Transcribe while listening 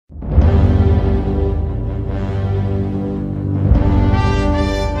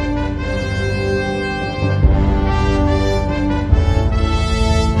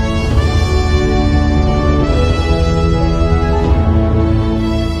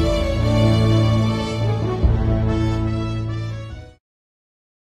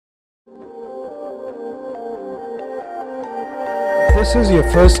this is your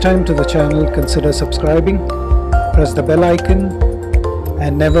first time to the channel, consider subscribing, press the bell icon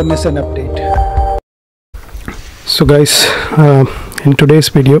and never miss an update. So guys, in today's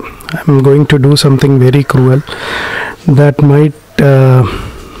video I'm going to do something very cruel that might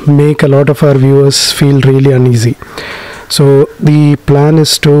make a lot of our viewers feel really uneasy. So the plan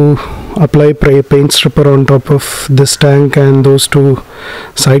is to apply paint stripper on top of this tank and those two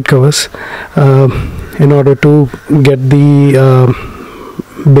side covers in order to get the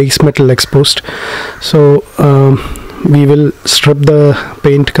base metal exposed. So we will strip the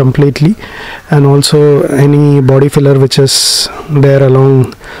paint completely, and also any body filler which is there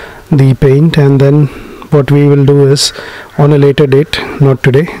along the paint, and then what we will do is on a later date, not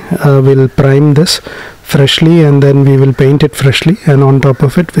today, we'll prime this freshly and then we will paint it freshly, and on top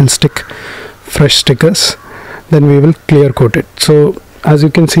of it we'll stick fresh stickers, then we will clear coat it. So as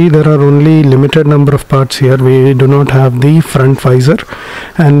you can see, there are only limited number of parts here. We do not have the front visor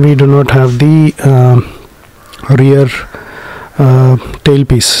and we do not have the rear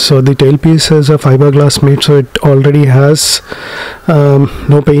tailpiece. So the tailpiece is a fiberglass made, so it already has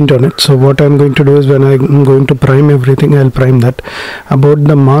no paint on it. So what I'm going to do is, when I'm going to prime everything, I'll prime that. About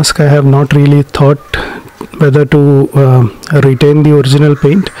the mask, I have not really thought whether to retain the original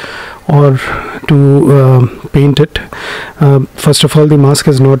paint or to paint it. First of all, the mask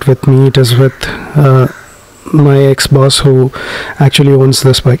is not with me, it is with my ex-boss who actually owns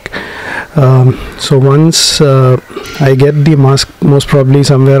this bike. So once I get the mask, most probably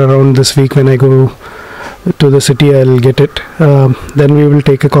somewhere around this week when I go to the city, I'll get it. Then we will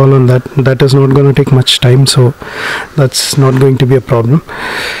take a call on that. That is not going to take much time, so that's not going to be a problem.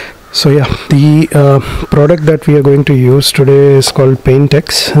 So yeah, the product that we are going to use today is called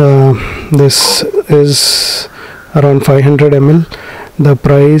Paintex. This is around 500 ml. The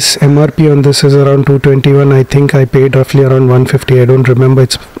price MRP on this is around 221. I think I paid roughly around 150. I don't remember,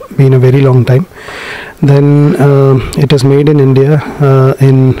 it's been a very long time. Then it is made in India,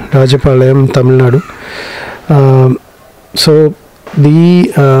 in Rajapalayam, Tamil Nadu. So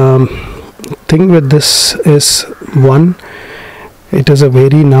the thing with this is, one, it is a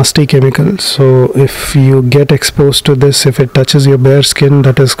very nasty chemical. So if you get exposed to this, if it touches your bare skin,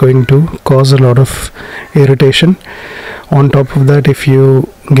 that is going to cause a lot of irritation. On top of that, if you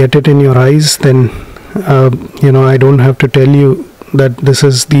get it in your eyes, then I don't have to tell you that this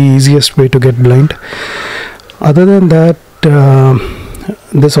is the easiest way to get blind. Other than that,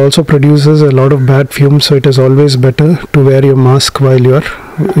 this also produces a lot of bad fumes, so it is always better to wear your mask while you are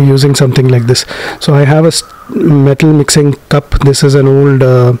using something like this. So I have a metal mixing cup. This is an old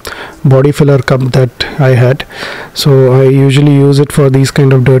body filler cup that I had, so I usually use it for these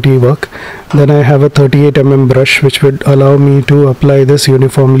kind of dirty work. Then I have a 38 mm brush which would allow me to apply this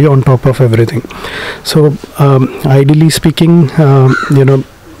uniformly on top of everything. So ideally speaking,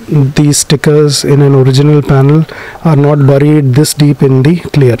 these stickers in an original panel are not buried this deep in the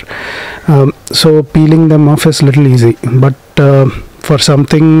clear, so peeling them off is little easy. But for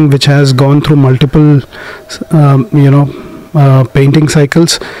something which has gone through multiple painting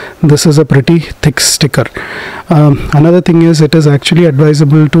cycles, this is a pretty thick sticker. Another thing is, it is actually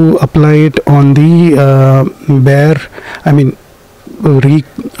advisable to apply it on the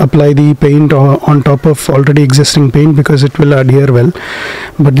reapply the paint on top of already existing paint, because it will adhere well.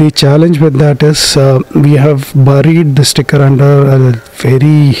 But the challenge with that is, we have buried the sticker under a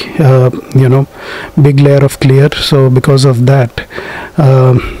very big layer of clear. So because of that,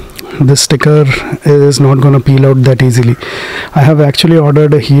 this sticker is not going to peel out that easily. I have actually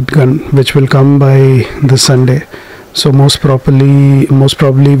ordered a heat gun which will come by this Sunday, so most probably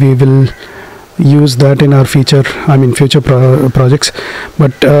we will use that in our future projects.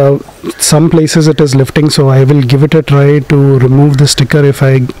 But some places it is lifting, so I will give it a try to remove the sticker. If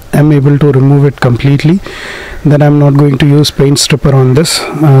I am able to remove it completely, then I'm not going to use paint stripper on this.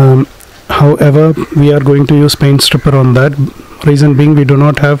 However, we are going to use paint stripper on that. Reason being, we do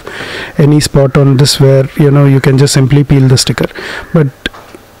not have any spot on this where you can just simply peel the sticker. But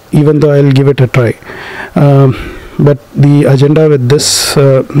even though, I'll give it a try. But the agenda with this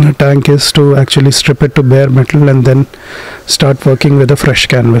tank is to actually strip it to bare metal and then start working with a fresh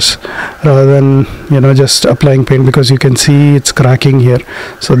canvas, rather than just applying paint, because you can see it's cracking here.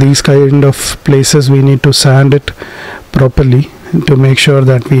 So these kind of places we need to sand it properly to make sure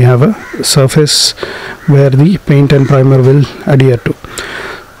that we have a surface where the paint and primer will adhere to.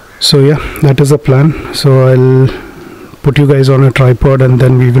 So yeah, that is the plan. So I'll put you guys on a tripod and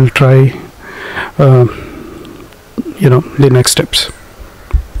then we will try the next steps.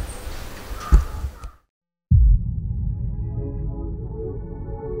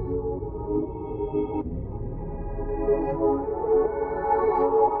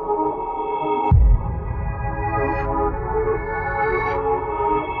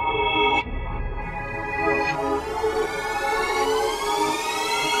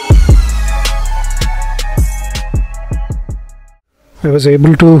 I was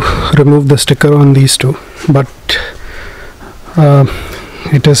able to remove the sticker on these two, but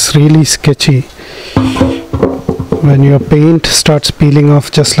it is really sketchy when your paint starts peeling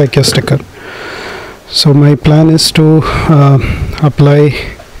off just like your sticker. So my plan is to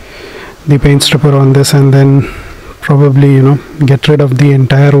apply the paint stripper on this and then probably, you know, get rid of the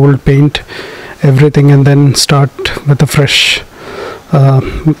entire old paint, everything, and then start with a fresh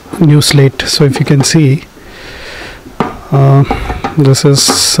new slate. So if you can see, this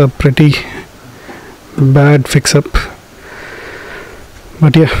is a pretty bad fix-up,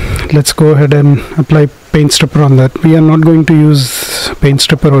 but yeah, let's go ahead and apply paint stripper on that. We are not going to use paint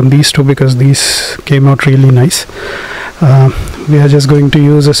stripper on these two because these came out really nice. We are just going to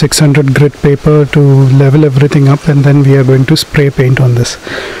use a 600 grit paper to level everything up, and then we are going to spray paint on this.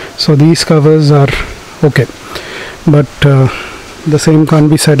 So these covers are okay, but the same can't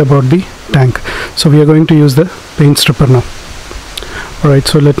be said about the tank. So we are going to use the paint stripper now. Alright,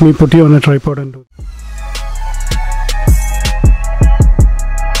 so let me put you on a tripod and do.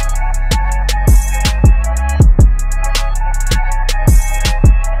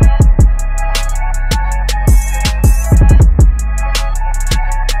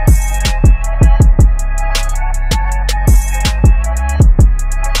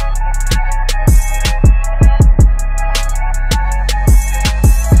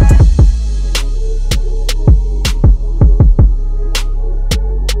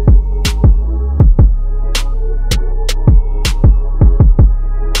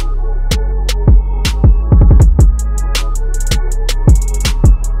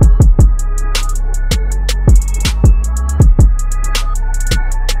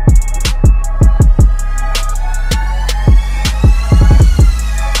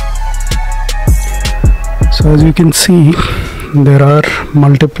 So as you can see, there are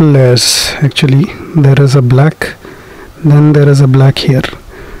multiple layers. Actually, there is a black, then there is a black here,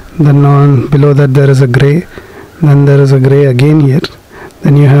 then on below that there is a gray, then there is a gray again here,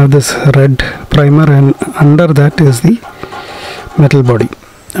 then you have this red primer, and under that is the metal body.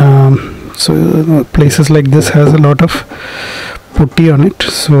 So places like this has a lot of putty on it,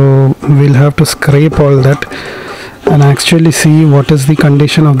 so we'll have to scrape all that and actually see what is the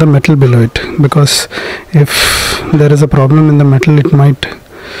condition of the metal below it, because if there is a problem in the metal, it might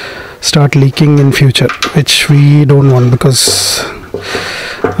start leaking in future, which we don't want, because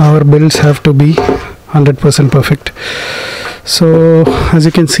our builds have to be 100% perfect. So as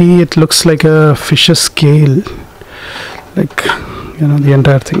you can see, it looks like a fish's scale, like, you know, the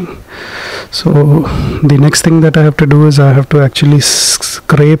entire thing. So the next thing that I have to do is I have to actually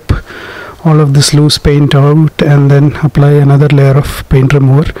scrape all of this loose paint out and then apply another layer of paint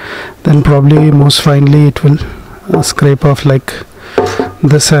remover. Then probably most finally it will scrape off like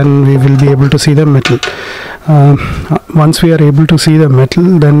this, and we will be able to see the metal. Once we are able to see the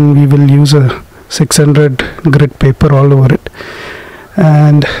metal, then we will use a 600 grit paper all over it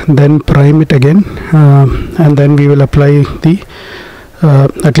and then prime it again, and then we will apply the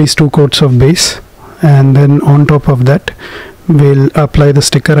at least 2 coats of base, and then on top of that we'll apply the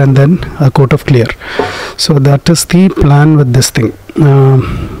sticker and then a coat of clear. So that is the plan with this thing.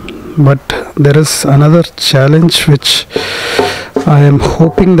 But there is another challenge which I am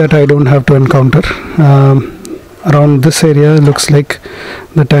hoping that I don't have to encounter. Around this area looks like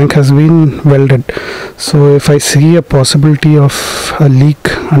the tank has been welded, so if I see a possibility of a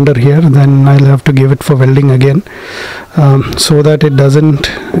leak under here, then I'll have to give it for welding again, so that it doesn't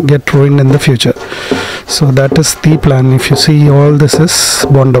get ruined in the future. So that is the plan. If you see, all this is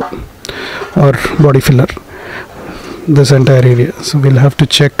Bondo or body filler, this entire area. So we'll have to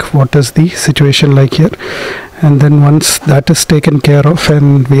check what is the situation like here, and then once that is taken care of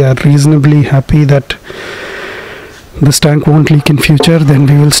and we are reasonably happy that this tank won't leak in future, then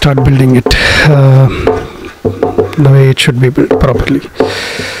we will start building it the way it should be built properly.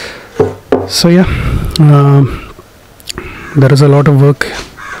 So yeah, there is a lot of work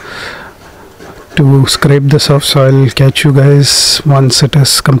to scrape this off, so I'll catch you guys once it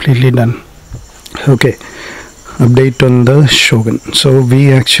is completely done. Okay, update on the Shogun. So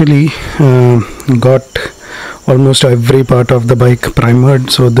we actually got almost every part of the bike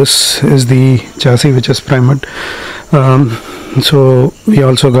primered. So this is the chassis which is primered. So we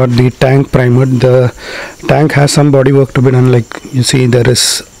also got the tank primered. The tank has some body work to be done, like you see there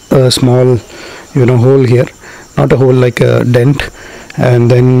is a small, you know, hole here, not a hole, like a dent, and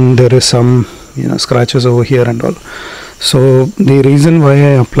then there is some, you know, scratches over here and all. So the reason why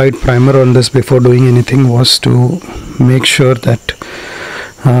I applied primer on this before doing anything was to make sure that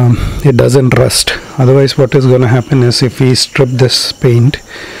it doesn't rust. Otherwise what is going to happen is, if we strip this paint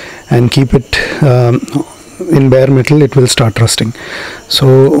and keep it in bare metal, it will start rusting.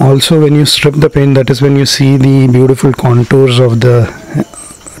 So also when you strip the paint, that is when you see the beautiful contours of the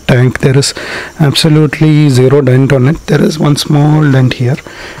tank. There is absolutely zero dent on it. There is one small dent here,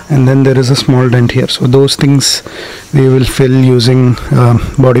 and then there is a small dent here. So those things we will fill using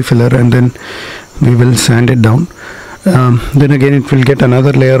body filler, and then we will sand it down. Then again it will get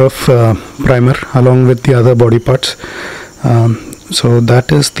another layer of primer along with the other body parts. So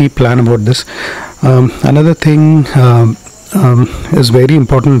that is the plan about this. Another thing is very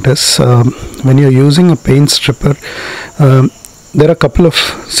important is when you're using a paint stripper, there are a couple of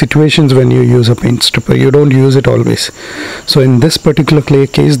situations when you use a paint stripper. You don't use it always. So in this particular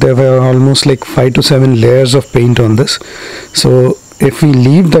case, there were almost like 5 to 7 layers of paint on this. So if we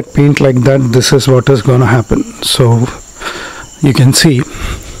leave that paint like that, this is what is going to happen. So you can see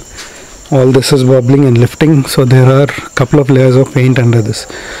all this is bubbling and lifting. So there are a couple of layers of paint under this.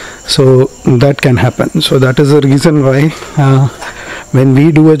 So that can happen. So that is the reason why when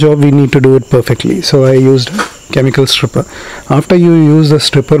we do a job, we need to do it perfectly. So I used chemical stripper. After you use the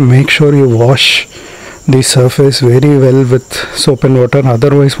stripper, make sure you wash the surface very well with soap and water.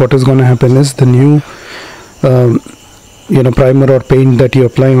 Otherwise what is going to happen is the new primer or paint that you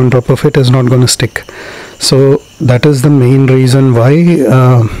apply on top of it is not going to stick. So that is the main reason why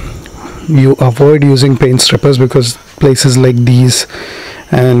you avoid using paint strippers, because places like these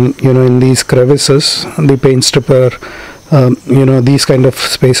and in these crevices, the paint stripper, these kind of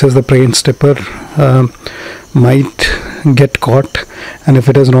spaces, the paint stripper might get caught, and if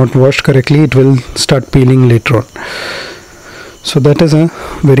it is not washed correctly, it will start peeling later on. So that is a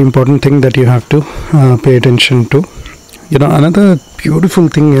very important thing that you have to pay attention to. Another beautiful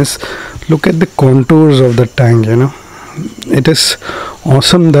thing is, look at the contours of the tank. It is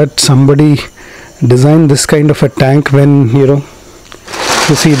awesome that somebody designed this kind of a tank when you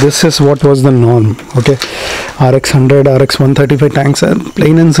see this is what was the norm. Okay, RX100, RX135 tanks are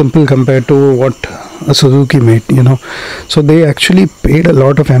plain and simple compared to what a Suzuki made. So they actually paid a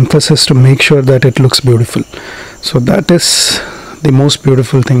lot of emphasis to make sure that it looks beautiful. So that is the most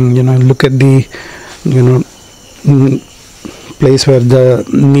beautiful thing. Look at the place where the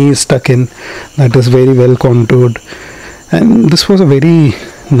knee is stuck in. That is very well contoured, and this was a very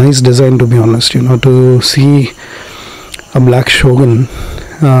nice design, to be honest. To see a black Shogun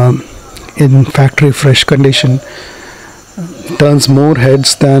in factory fresh condition turns more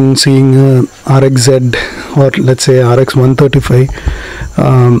heads than seeing a RXZ or let's say RX135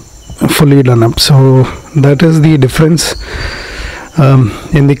 fully done up. So that is the difference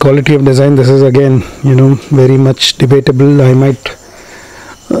in the quality of design. This is again very much debatable. I might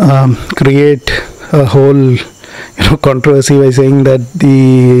create a whole controversy by saying that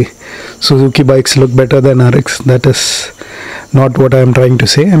the Suzuki bikes look better than RX. That is not what I am trying to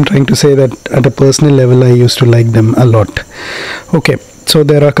say. I am trying to say that at a personal level, I used to like them a lot. Okay, so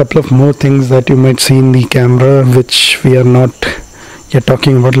there are a couple of more things that you might see in the camera which we are not yet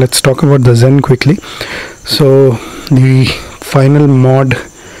talking about. Let's talk about the Zen quickly. So the final mod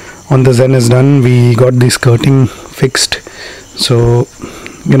on the Zen is done. We got the skirting fixed. So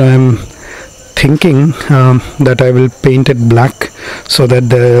I'm thinking that I will paint it black, so that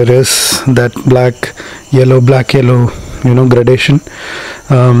there is that black yellow gradation.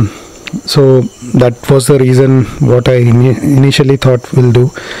 So that was the reason what I initially thought we'll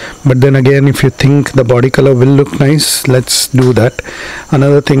do. But then again, if you think the body color will look nice, let's do that.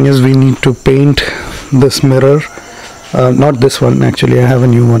 Another thing is we need to paint this mirror. Not this one, actually I have a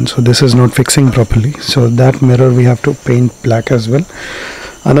new one, so this is not fixing properly. So that mirror we have to paint black as well.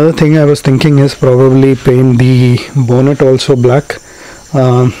 Another thing I was thinking is probably paint the bonnet also black.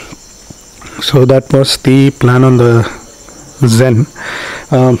 So that was the plan on the Zen.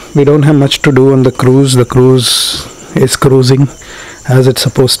 We don't have much to do on the cruze. The cruze is cruising as it's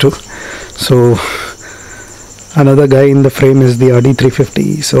supposed to. So another guy in the frame is the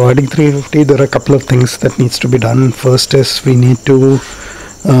RD350. So RD350, there are a couple of things that needs to be done. First is we need to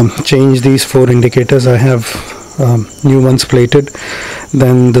change these 4 indicators. I have new ones plated.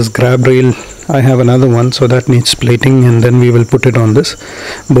 Then this grab rail, I have another one, so that needs plating, and then we will put it on this.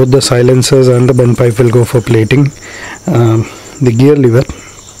 Both the silencers and the bend pipe will go for plating. The gear lever,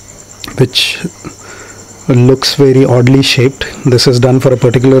 which looks very oddly shaped, this is done for a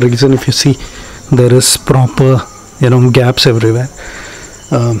particular reason. If you see, there is proper gaps everywhere,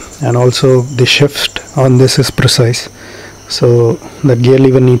 and also the shift on this is precise. So the gear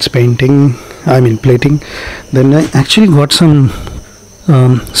lever needs plating. Then I actually got some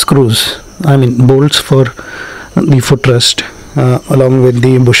screws, bolts for the footrest along with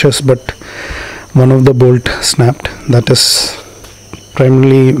the bushes, but one of the bolt snapped. That is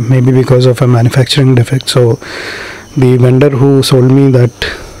primarily maybe because of a manufacturing defect. So the vendor who sold me that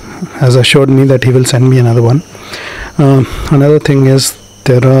has assured me that he will send me another one. Another thing is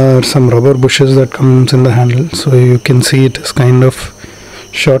there are some rubber bushes that comes in the handle, so you can see it is kind of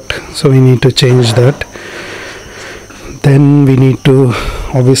short, so we need to change that. Then we need to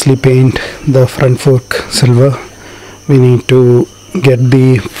obviously paint the front fork silver. We need to get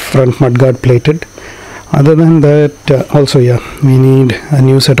the front mudguard plated. Other than that, also we need a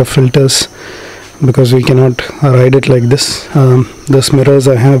new set of filters because we cannot ride it like this. This mirrors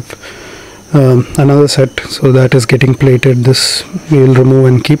I have another set, so that is getting plated. This we will remove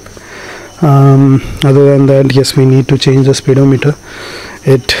and keep. Other than that, yes, we need to change the speedometer.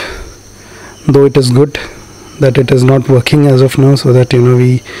 Though it is good that it is not working as of now, so that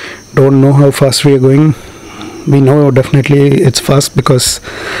we don't know how fast we are going. We know definitely it's fast because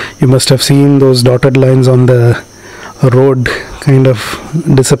you must have seen those dotted lines on the road kind of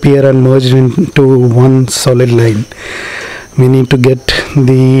disappear and merge into one solid line. We need to get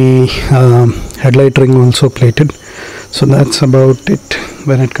the headlight ring also plated. So that's about it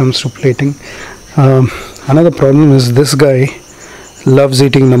when it comes to plating. Another problem is this guy loves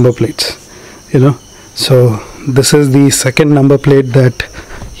eating number plates, so this is the second number plate that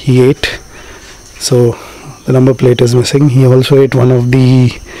he ate. So the number plate is missing. He also ate one of the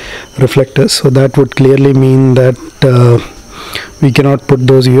reflectors, so that would clearly mean that we cannot put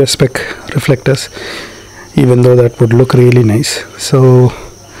those US spec reflectors, even though that would look really nice. So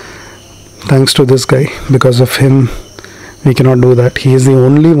thanks to this guy, because of him we cannot do that. He is the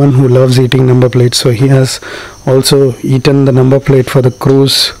only one who loves eating number plates, so he has also eaten the number plate for the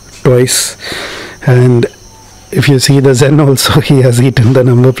cruze twice. And if you see the Zen also, he has eaten the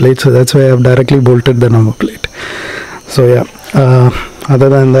number plate, so that's why I have directly bolted the number plate. So other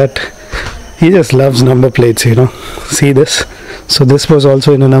than that, he just loves number plates. See this, so this was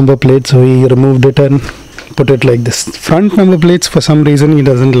also in a number plate, so he removed it and put it like this. Front number plates for some reason he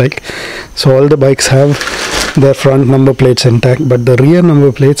doesn't like, so all the bikes have their front number plates intact, but the rear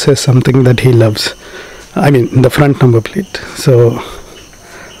number plates is something that he loves. I mean the front number plate. So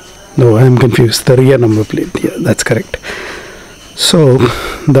no, I am confused. The rear number plate. Yeah, that's correct. So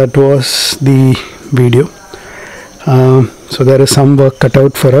that was the video. So there is some work cut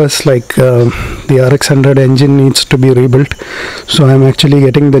out for us, like the RX100 engine needs to be rebuilt. So I'm actually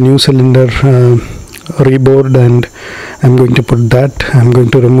getting the new cylinder rebored, and I'm going to put that. I'm going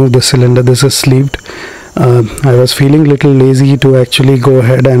to remove the cylinder. This is sleeved. I was feeling little lazy to actually go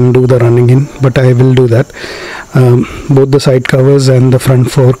ahead and do the running in, but I will do that. Both the side covers and the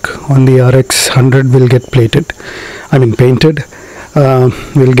front fork on the RX100 will get painted.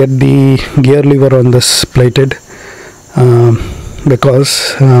 We'll get the gear lever on this plated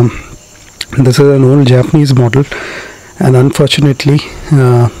because this is an old Japanese model, and unfortunately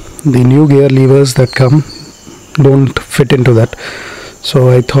the new gear levers that come don't fit into that. So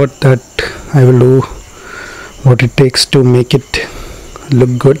I thought that I will do what it takes to make it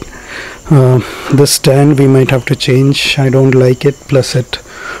look good. This stand we might have to change. I don't like it, plus it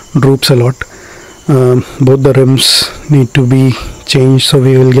droops a lot. Both the rims need to be changed, so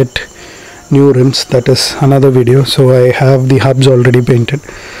we will get new rims. That is another video. So I have the hubs already painted.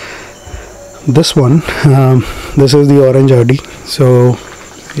 This one, this is the orange Audi, so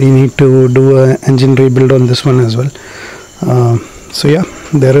we need to do an engine rebuild on this one as well. So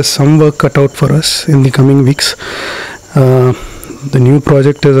there is some work cut out for us in the coming weeks. The new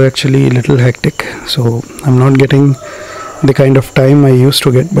project is actually a little hectic, so I'm not getting the kind of time I used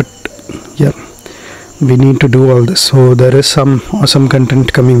to get, but we need to do all this. So there is some awesome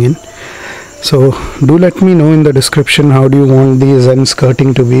content coming in. So do let me know in the description, how do you want the Zen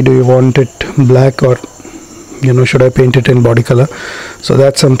skirting to be? Do you want it black, or should I paint it in body color? So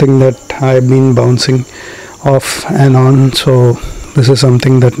that's something that I've been bouncing off and on, so this is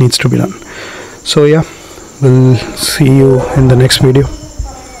something that needs to be done. So we'll see you in the next video.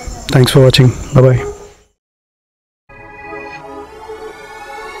 Thanks for watching. Bye bye.